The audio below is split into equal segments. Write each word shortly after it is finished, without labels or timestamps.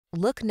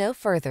Look no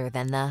further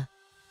than the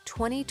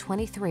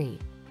 2023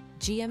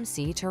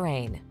 GMC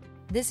Terrain.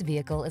 This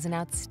vehicle is an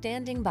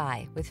outstanding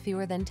buy with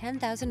fewer than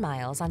 10,000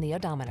 miles on the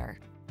odometer.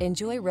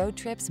 Enjoy road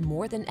trips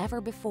more than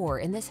ever before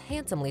in this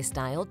handsomely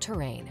styled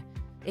Terrain.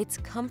 Its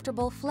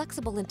comfortable,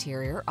 flexible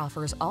interior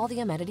offers all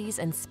the amenities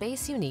and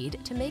space you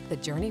need to make the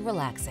journey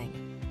relaxing.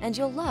 And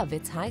you'll love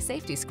its high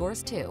safety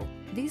scores too.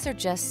 These are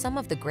just some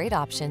of the great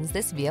options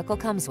this vehicle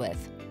comes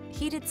with: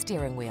 heated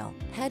steering wheel,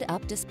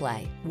 head-up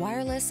display,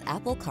 wireless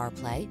Apple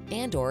CarPlay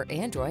and/or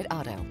Android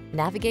Auto,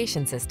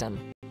 navigation system,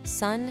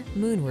 sun,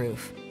 moonroof,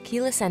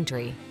 keyless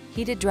entry,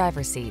 heated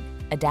driver's seat,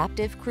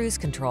 adaptive cruise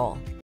control,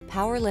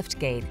 power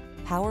liftgate,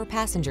 power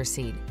passenger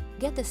seat.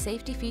 Get the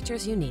safety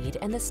features you need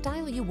and the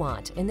style you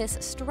want in this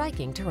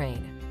striking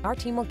Terrain. Our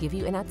team will give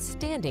you an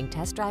outstanding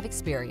test drive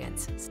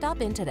experience.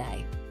 Stop in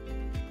today.